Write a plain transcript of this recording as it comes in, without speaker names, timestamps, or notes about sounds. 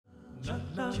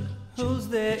Who's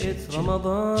there? It's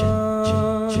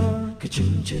Ramadan.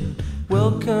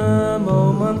 Welcome,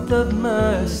 O month of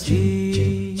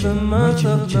mercy, the month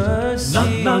of mercy.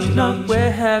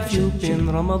 Where have you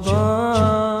been,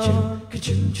 Ramadan?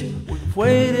 We've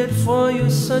waited for you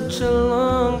such a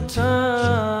long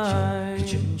time.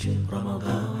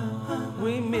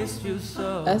 We miss you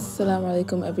so.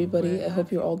 AssalamuAlaikum everybody. I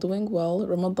hope you're all doing well.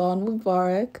 Ramadan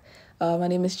Mubarak. My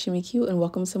name is Chimiku and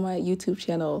welcome to my YouTube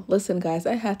channel. Listen guys,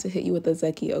 I had to hit you with a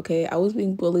Zeki, okay? I was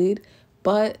being bullied,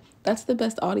 but that's the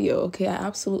best audio, okay? I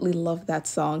absolutely love that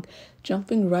song.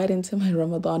 Jumping right into my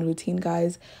Ramadan routine,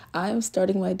 guys. I am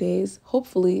starting my days.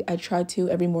 Hopefully, I try to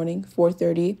every morning,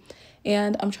 4:30.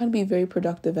 And I'm trying to be very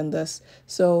productive in this.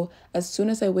 So as soon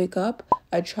as I wake up,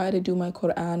 I try to do my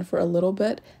Quran for a little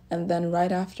bit. And then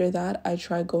right after that, I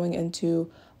try going into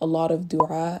a lot of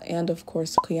dua and of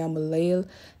course Qiyamul Layl.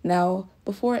 Now,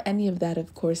 before any of that,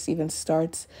 of course, even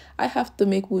starts, I have to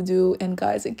make wudu. And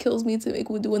guys, it kills me to make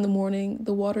wudu in the morning.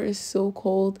 The water is so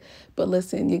cold. But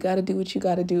listen, you got to do what you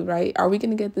got to do, right? Are we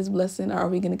going to get this blessing or are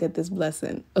we going to get this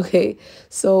blessing? Okay,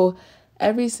 so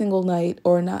every single night,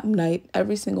 or not night,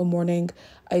 every single morning,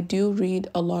 I do read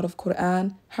a lot of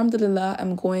Quran. Alhamdulillah,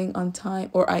 I'm going on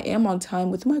time, or I am on time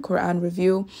with my Quran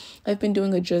review. I've been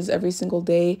doing a juz every single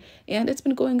day, and it's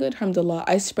been going good, alhamdulillah.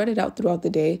 I spread it out throughout the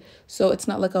day, so it's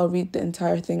not like I'll read the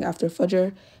entire thing after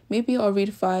Fajr. Maybe I'll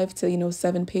read 5 to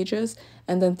 7 pages,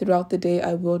 and then throughout the day,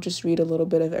 I will just read a little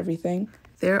bit of everything.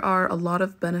 There are a lot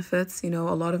of benefits, a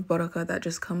lot of barakah that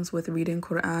just comes with reading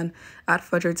Quran at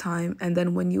Fajr time. And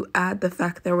then when you add the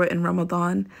fact that we're in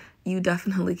Ramadan, you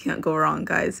definitely can't go wrong,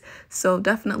 guys. So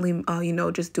definitely,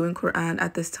 just doing Quran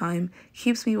at this time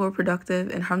keeps me more productive.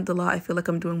 And alhamdulillah, I feel like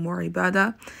I'm doing more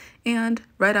ibadah. And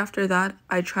right after that,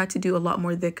 I try to do a lot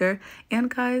more dhikr. And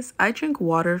guys, I drink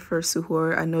water for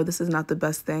suhoor. I know this is not the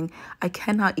best thing. I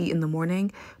cannot eat in the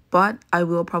morning, but I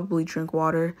will probably drink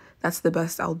water. That's the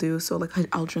best I'll do. So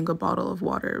I'll drink a bottle of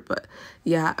water. But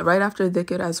yeah, right after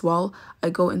dhikr as well,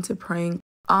 I go into praying.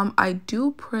 I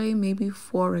do pray maybe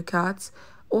 4 rakats,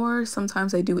 or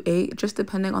sometimes I do 8, just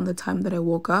depending on the time that I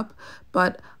woke up.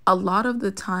 But a lot of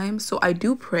the time, so I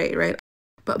do pray, right?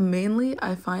 But mainly,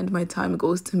 I find my time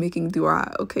goes to making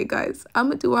dua. Okay, guys,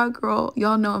 I'm a dua girl.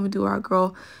 Y'all know I'm a dua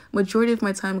girl. Majority of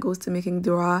my time goes to making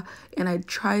dua, and I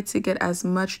try to get as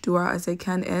much dua as I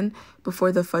can in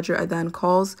before the Fajr Adhan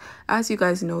calls. As you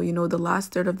guys know, the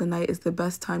last third of the night is the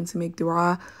best time to make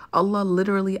dua. Allah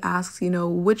literally asks,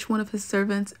 which one of his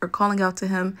servants are calling out to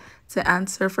him to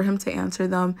answer, for him to answer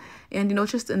them. And,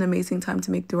 it's just an amazing time to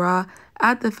make dua.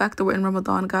 Add the fact that we're in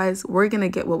Ramadan, guys, we're going to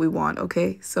get what we want,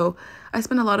 okay? So I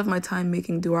spend a lot of my time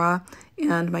making dua,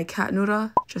 and my cat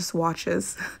Noura just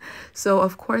watches. So,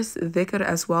 of course, dhikr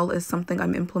as well is something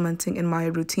I'm implementing in my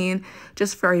routine,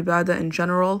 just for ibadah in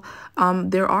general.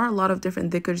 There are a lot of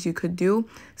different dhikrs you could do.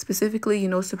 Specifically,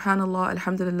 subhanallah,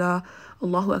 alhamdulillah,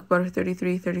 Allahu Akbar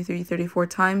 33, 33, 34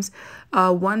 times.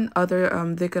 One other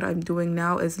dhikr I'm doing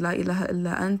now is La ilaha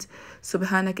illa ant,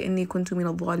 subhanaka inni kuntu min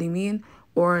al-zalimin,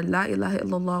 or La ilaha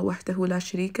illallah wahdahu la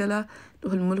sharika la,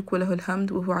 lahul mulk wa lahul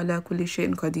hamd wa huwa ala kulli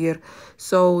shay'in qadir.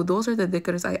 So those are the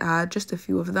dhikrs I add, just a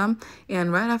few of them.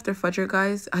 And right after Fajr,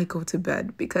 guys, I go to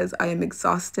bed because I am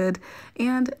exhausted.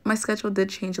 And my schedule did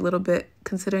change a little bit,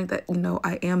 considering that,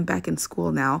 I am back in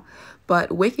school now.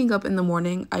 But waking up in the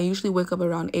morning, I usually wake up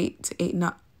around 8 to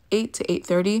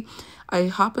 8:30. I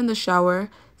hop in the shower.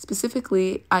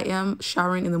 Specifically, I am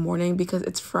showering in the morning because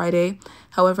it's Friday.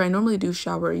 However, I normally do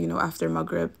shower, after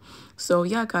Maghrib. So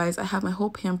yeah, guys, I have my whole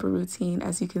pamper routine,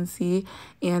 as you can see,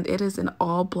 and it is an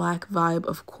all black vibe.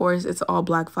 Of course, it's an all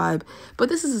black vibe, but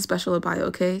this is a special abaya,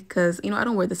 okay? Because, I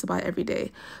don't wear this abaya every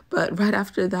day. But right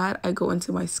after that, I go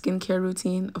into my skincare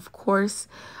routine. Of course,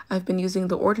 I've been using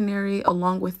The Ordinary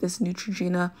along with this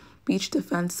Neutrogena Beach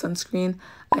Defense sunscreen.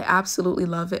 I absolutely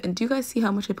love it. And do you guys see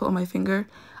how much I put on my finger?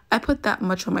 I put that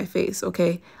much on my face,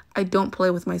 okay? I don't play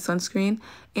with my sunscreen.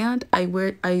 And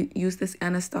I use this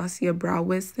Anastasia brow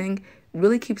wiz thing.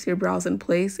 Really keeps your brows in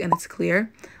place and it's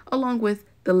clear. Along with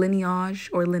the Lineage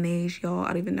or Lineage, y'all,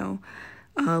 I don't even know,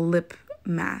 lip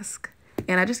mask.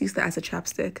 And I just use that as a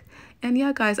chapstick. And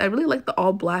yeah, guys, I really like the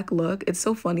all black look. It's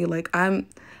so funny.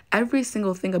 Every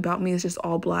single thing about me is just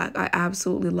all black. I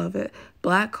absolutely love it.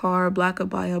 Black car, black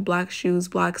abaya, black shoes,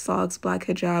 black socks, black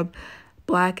hijab,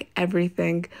 black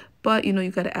everything. But you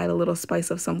gotta add a little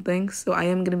spice of something. So I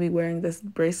am gonna be wearing this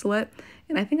bracelet,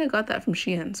 and I think I got that from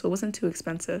Shein, so it wasn't too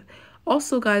expensive.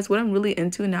 Also, guys, what I'm really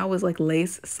into now is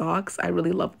lace socks. I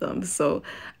really love them, so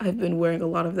I've been wearing a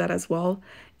lot of that as well.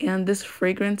 And this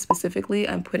fragrance specifically,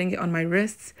 I'm putting it on my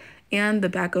wrists and the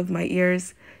back of my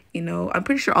ears. You know, I'm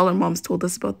pretty sure all our moms told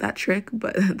us about that trick,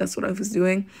 but that's what I was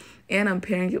doing. And I'm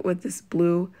pairing it with this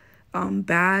blue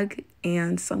bag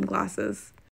and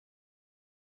sunglasses.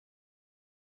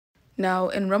 Now,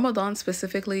 in Ramadan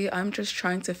specifically, I'm just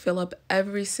trying to fill up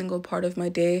every single part of my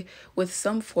day with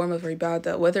some form of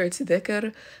ibadah, whether it's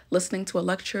dhikr, listening to a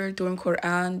lecture, doing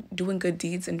Quran, doing good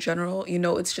deeds in general. You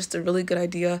know, it's just a really good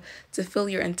idea to fill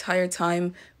your entire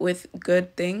time with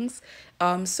good things.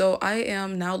 So I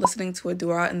am now listening to a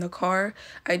dua in the car.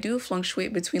 I do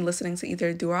fluctuate between listening to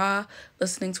either dua,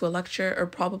 listening to a lecture, or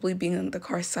probably being in the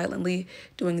car silently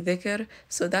doing dhikr.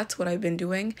 So that's what I've been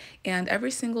doing. And every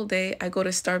single day I go to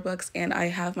Starbucks and I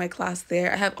have my class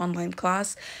there. I have online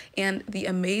class. And the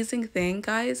amazing thing,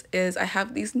 guys, is I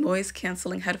have these noise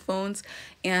canceling headphones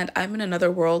and I'm in another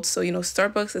world. So, you know,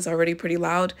 Starbucks is already pretty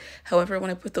loud. However,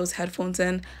 when I put those headphones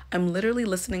in, I'm literally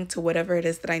listening to whatever it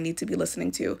is that I need to be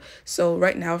listening to. So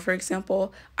right now, for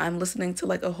example, I'm listening to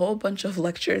like a whole bunch of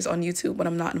lectures on YouTube when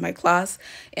I'm not in my class,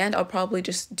 and I'll probably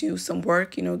just do some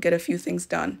work, you know, get a few things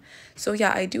done. So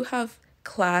yeah, I do have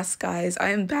class, guys. I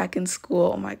am back in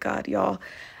school. Oh my God, y'all.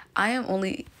 I am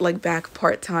only like back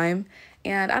part-time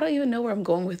and I don't even know where I'm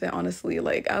going with it, honestly.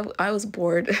 Like I was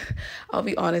bored. I'll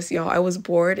be honest, y'all. I was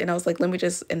bored and I was like, let me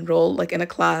just enroll like in a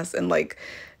class and like,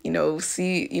 you know,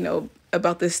 see, you know,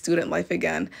 about this student life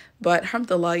again. But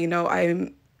alhamdulillah, you know,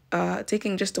 I'm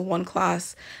taking just a one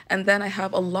class and then I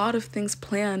have a lot of things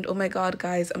planned. Oh my God,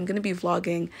 guys, I'm gonna be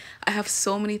vlogging. I have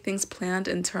so many things planned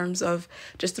in terms of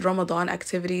just Ramadan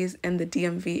activities in the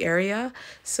DMV area.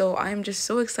 So I'm just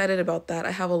so excited about that.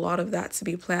 I have a lot of that to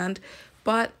be planned,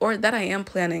 or that I am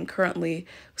planning currently.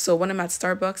 So when I'm at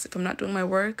Starbucks, if I'm not doing my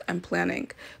work, I'm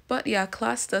planning. But yeah,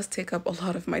 class does take up a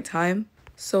lot of my time.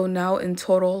 So now in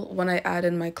total, when I add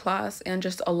in my class and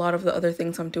just a lot of the other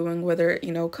things I'm doing, whether it,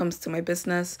 you know, comes to my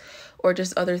business or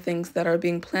just other things that are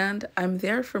being planned, I'm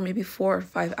there for maybe 4 or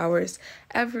 5 hours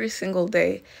every single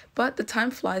day. But the time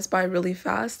flies by really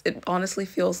fast. It honestly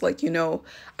feels like, you know,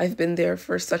 I've been there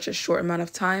for such a short amount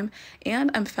of time and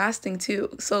I'm fasting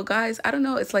too. So guys, I don't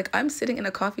know, it's like I'm sitting in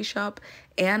a coffee shop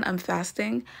and I'm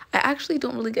fasting. I actually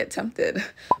don't really get tempted.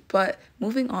 But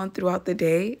moving on throughout the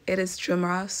day, it is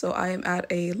Jummah, so I am at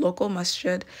a local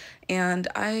masjid and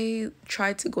I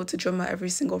try to go to Jummah every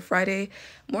single Friday.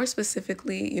 More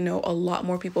specifically, you know, a lot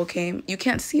more people came. You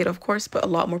can't see it, of course, but a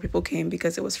lot more people came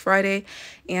because it was Friday.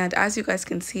 And as you guys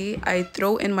can see, I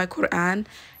throw in my Quran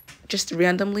just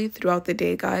randomly throughout the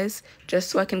day, guys, just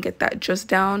so I can get that just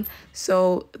down.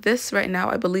 So this right now,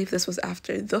 I believe this was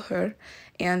after Dhuhr,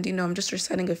 and you know, I'm just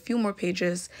reciting a few more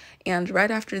pages, and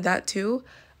right after that too,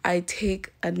 I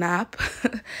take a nap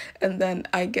and then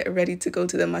I get ready to go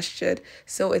to the masjid.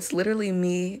 So it's literally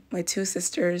me, my two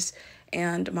sisters,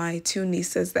 and my two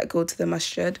nieces that go to the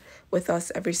masjid with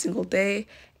us every single day.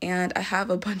 And I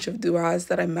have a bunch of du'as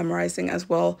that I'm memorizing as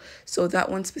well. So that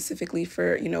one specifically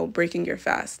for, you know, breaking your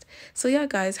fast. So yeah,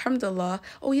 guys, alhamdulillah.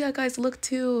 Oh yeah, guys, look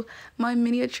too, my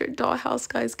miniature dollhouse,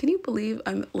 guys. Can you believe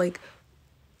I'm like,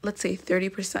 let's say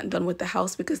 30% done with the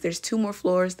house because there's 2 more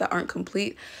floors that aren't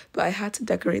complete, but I had to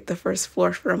decorate the first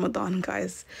floor for Ramadan,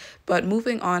 guys. But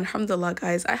moving on, alhamdulillah,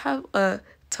 guys, I have a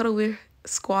Tarawih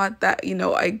squad that, you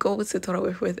know, I go to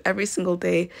Tarawih with every single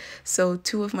day. So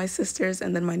 2 of my sisters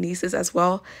and then my nieces as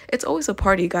well. It's always a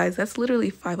party, guys. That's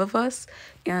literally 5 of us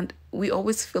and we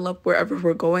always fill up wherever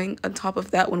we're going. On top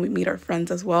of that, when we meet our friends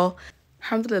as well.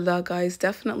 Alhamdulillah, guys,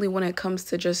 definitely when it comes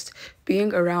to just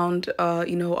being around,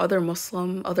 you know, other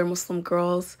Muslim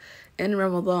girls in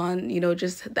Ramadan, you know,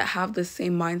 just that have the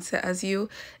same mindset as you,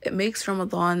 it makes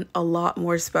Ramadan a lot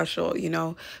more special, you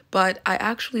know. But I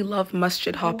actually love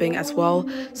masjid hopping as well.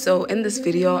 So in this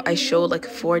video, I show like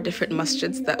 4 different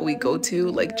masjids that we go to,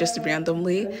 like just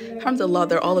randomly. Alhamdulillah,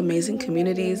 they're all amazing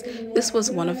communities. This was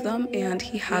one of them, and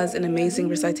he has an amazing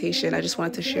recitation I just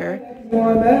wanted to share.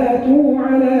 وماتوا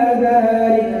على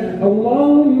ذلك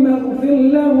اللهم اغفر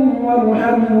لهم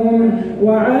وارحمهم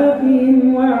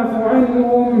وعافهم واعف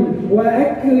عنهم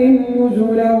وأكرم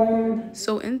نزلهم.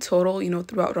 So in total, you know,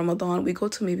 throughout Ramadan, we go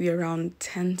to maybe around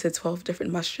 10 to 12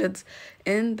 different masjids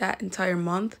in that entire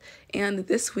month. And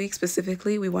this week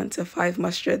specifically, we went to 5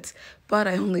 masjids, but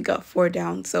I only got 4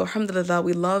 down. So alhamdulillah,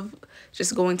 we love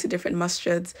just going to different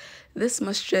masjids. This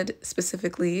masjid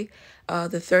specifically,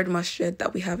 the 3rd masjid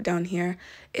that we have down here,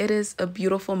 it is a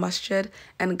beautiful masjid.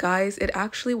 And guys, it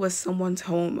actually was someone's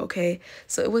home, okay?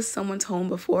 So it was someone's home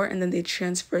before, and then they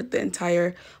transferred the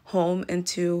entire home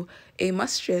into a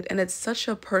masjid. And it's such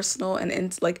a personal and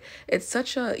it's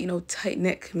such a, you know,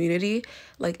 tight-knit community.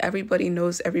 Like everybody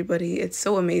knows everybody. It's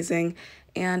so amazing.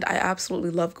 and I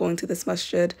absolutely love going to this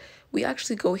masjid. We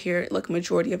actually go here like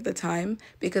majority of the time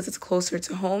because it's closer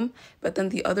to home, but then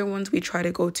the other ones we try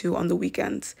to go to on the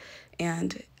weekends.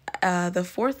 And the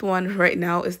fourth one right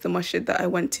now is the masjid that I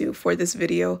went to for this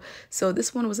video. So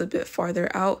this one was a bit farther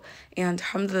out, and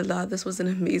alhamdulillah, this was an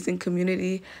amazing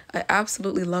community. I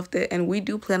absolutely loved it, and we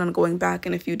do plan on going back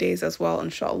in a few days as well,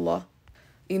 inshallah.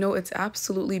 You know, it's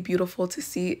absolutely beautiful to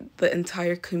see the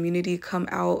entire community come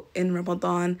out in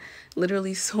Ramadan,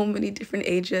 literally so many different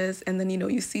ages, and then, you know,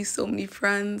 you see so many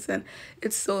friends, and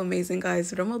it's so amazing,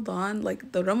 guys. Ramadan,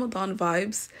 like the Ramadan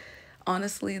vibes,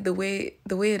 honestly, the way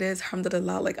it is,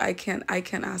 alhamdulillah, like I can't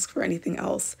ask for anything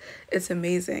else. It's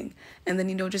amazing. And then,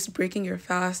 you know, just breaking your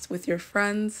fast with your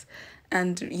friends,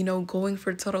 and, you know, going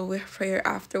for Tarawih prayer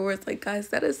afterwards. Like, guys,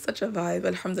 that is such a vibe.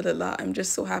 Alhamdulillah, I'm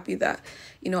just so happy that,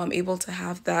 you know, I'm able to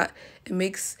have that. It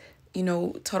makes, you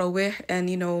know, Tarawih and,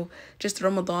 you know, just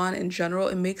Ramadan in general,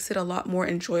 it makes it a lot more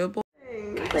enjoyable.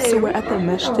 So we're at the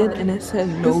masjid and it said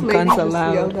no guns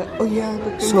allowed. Oh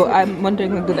yeah. So I'm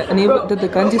wondering, like, did the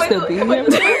guns still be here?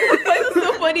 It's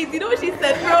so funny. Do you know what she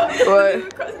said, bro? What? We were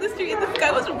crossing the street and this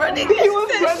guy was running. He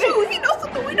was running. Shoot, he knows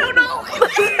something we don't know.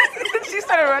 She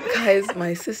started running. Guys,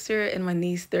 my sister and my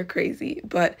niece, they're crazy.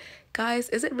 But guys,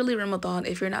 is it really Ramadan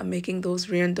if you're not making those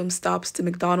random stops to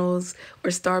McDonald's or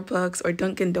Starbucks or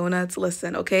Dunkin' Donuts?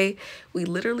 Listen, okay? We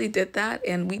literally did that,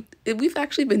 and we've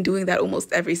actually been doing that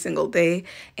almost every single day.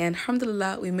 And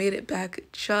alhamdulillah, we made it back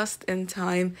just in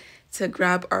time to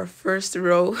grab our first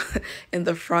row in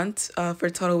the front for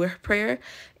Tarawih prayer.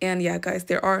 And yeah, guys,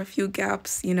 there are a few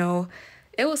gaps, you know.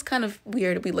 It was kind of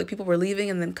weird. People were leaving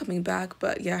and then coming back,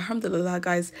 but yeah, alhamdulillah,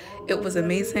 guys, it was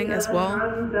amazing as well.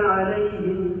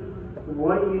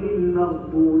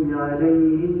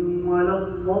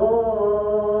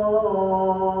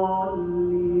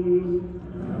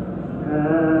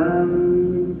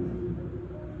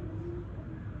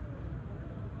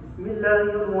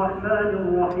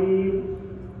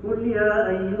 قل يا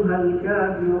أيها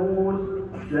الكافرون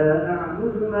لا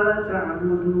أعبد ما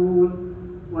تعبدون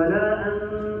ولا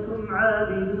أنتم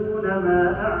عابدون ما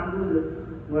أعبد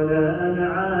ولا أنا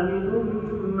عابد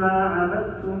ما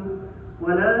عبدتم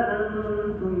ولا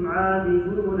أنتم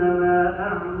عابدون ما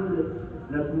أعبد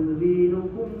لكم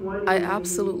دينكم ولي I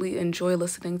absolutely enjoy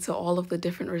listening to all of the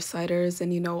different reciters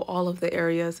and, you know, all of the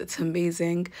areas. It's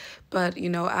amazing. But, you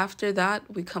know, after that,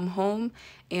 we come home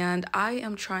and I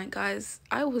am trying, guys,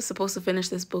 I was supposed to finish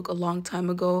this book a long time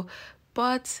ago,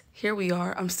 but here we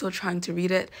are. I'm still trying to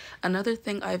read it. Another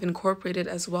thing I've incorporated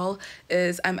as well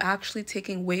is I'm actually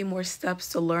taking way more steps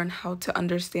to learn how to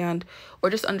understand, or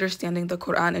just understanding the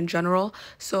Quran in general.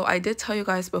 So I did tell you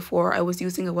guys before, I was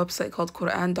using a website called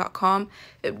Quran.com.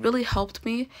 It really helped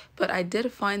me, but I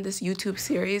did find this YouTube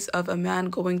series of a man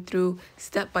going through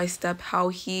step by step how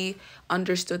he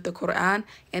understood the Quran,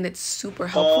 and it's super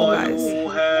helpful, guys.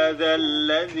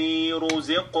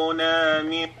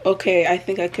 Okay, I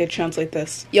think I could translate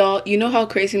this. Y'all, you know how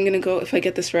crazy I'm gonna go if I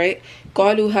get this right?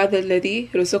 قالوا هذا الذي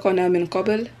رزقنا من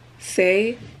قبل.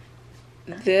 Say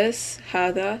this,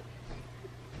 هذا,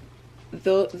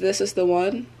 this is the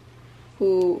one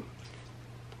who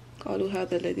قالوا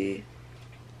هذا الذي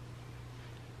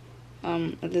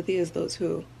الذي is those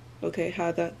who. Okay,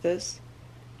 هذا, this.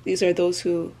 These are those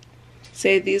who.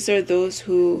 Say these are those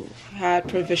who had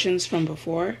provisions from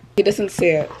before. He doesn't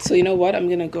say it. So you know what? I'm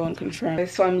going to go and confirm.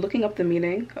 So I'm looking up the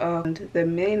meaning. And the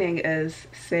meaning is,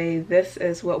 say this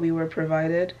is what we were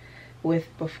provided with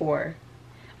before.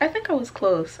 I think I was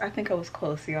close.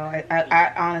 Y'all.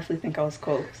 I honestly think I was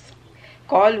close.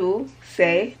 قالوا,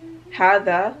 say,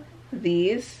 هذا,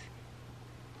 these.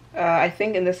 I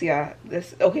think in this, yeah,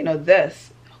 this. Okay, no,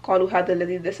 this. قالوا هذا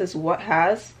الذي, this is what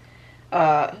has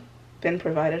been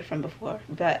provided from before.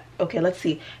 But okay, let's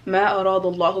see. ما أراد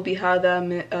الله بهذا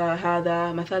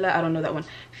هذا مثلا, I don't know that one.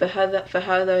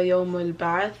 فهذا يوم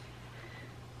البعث.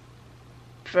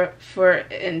 For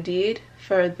indeed,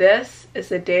 for this is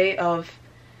the day of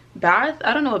Ba'ath.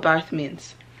 I don't know what Ba'ath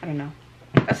means. I don't know.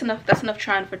 That's enough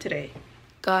trying for today.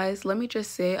 Guys, let me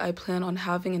just say I plan on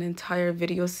having an entire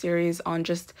video series on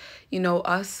just, you know,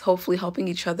 us hopefully helping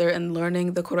each other and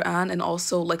learning the Quran, and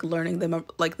also like learning the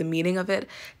meaning of it.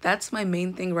 That's my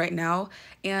main thing right now.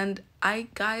 And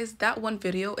guys, that one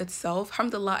video itself,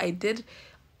 alhamdulillah, I did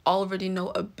already know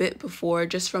a bit before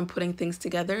just from putting things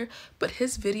together, but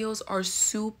his videos are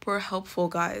super helpful,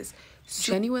 guys.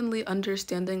 Genuinely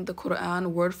understanding the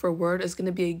Quran word for word is going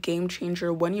to be a game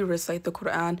changer when you recite the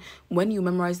Quran, when you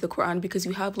memorize the Quran, because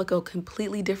you have like a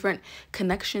completely different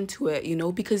connection to it, you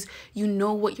know, because you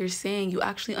know what you're saying, you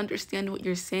actually understand what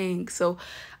you're saying. So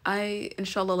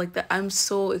inshallah, like that, I'm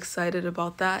so excited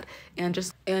about that,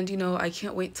 and you know, I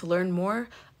can't wait to learn more.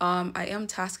 I am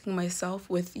tasking myself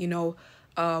with, you know,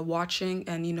 watching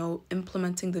and, you know,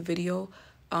 implementing the video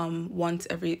once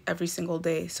every single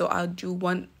day. So I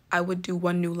would do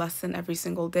one new lesson every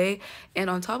single day. And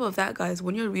on top of that, guys,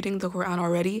 when you're reading the Quran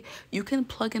already, you can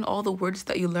plug in all the words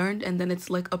that you learned, and then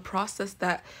it's like a process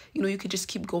that, you know, you could just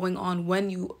keep going on when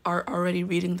you are already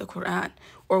reading the Quran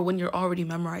or when you're already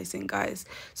memorizing, guys.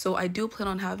 So I do plan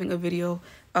on having a video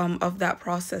of that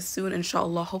process soon,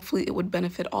 inshallah. Hopefully it would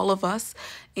benefit all of us.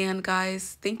 And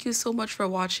guys, thank you so much for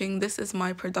watching. This is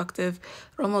my productive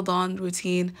Ramadan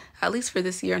routine, at least for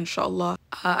this year, inshallah.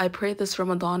 I pray this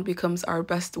Ramadan becomes our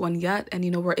best one yet, and,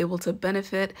 you know, we're able to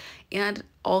benefit and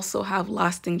also have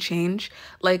lasting change.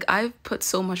 Like, I've put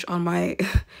so much on my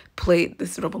plate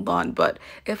this Ramadan, but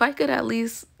if I could at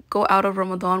least go out of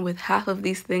Ramadan with half of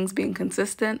these things being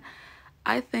consistent,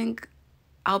 I think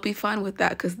I'll be fine with that,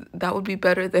 because that would be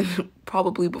better than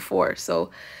probably before.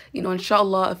 So, you know,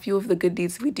 inshallah, a few of the good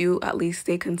deeds we do at least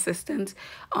stay consistent.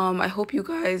 I hope you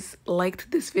guys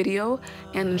liked this video,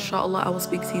 and inshallah I will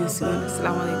speak to you soon.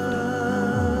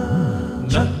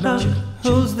 AssalamuAlaikum. Knock, knock,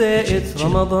 who's there? It's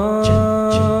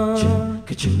Ramadan.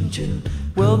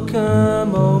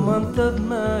 Welcome, O month of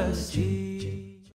mercy.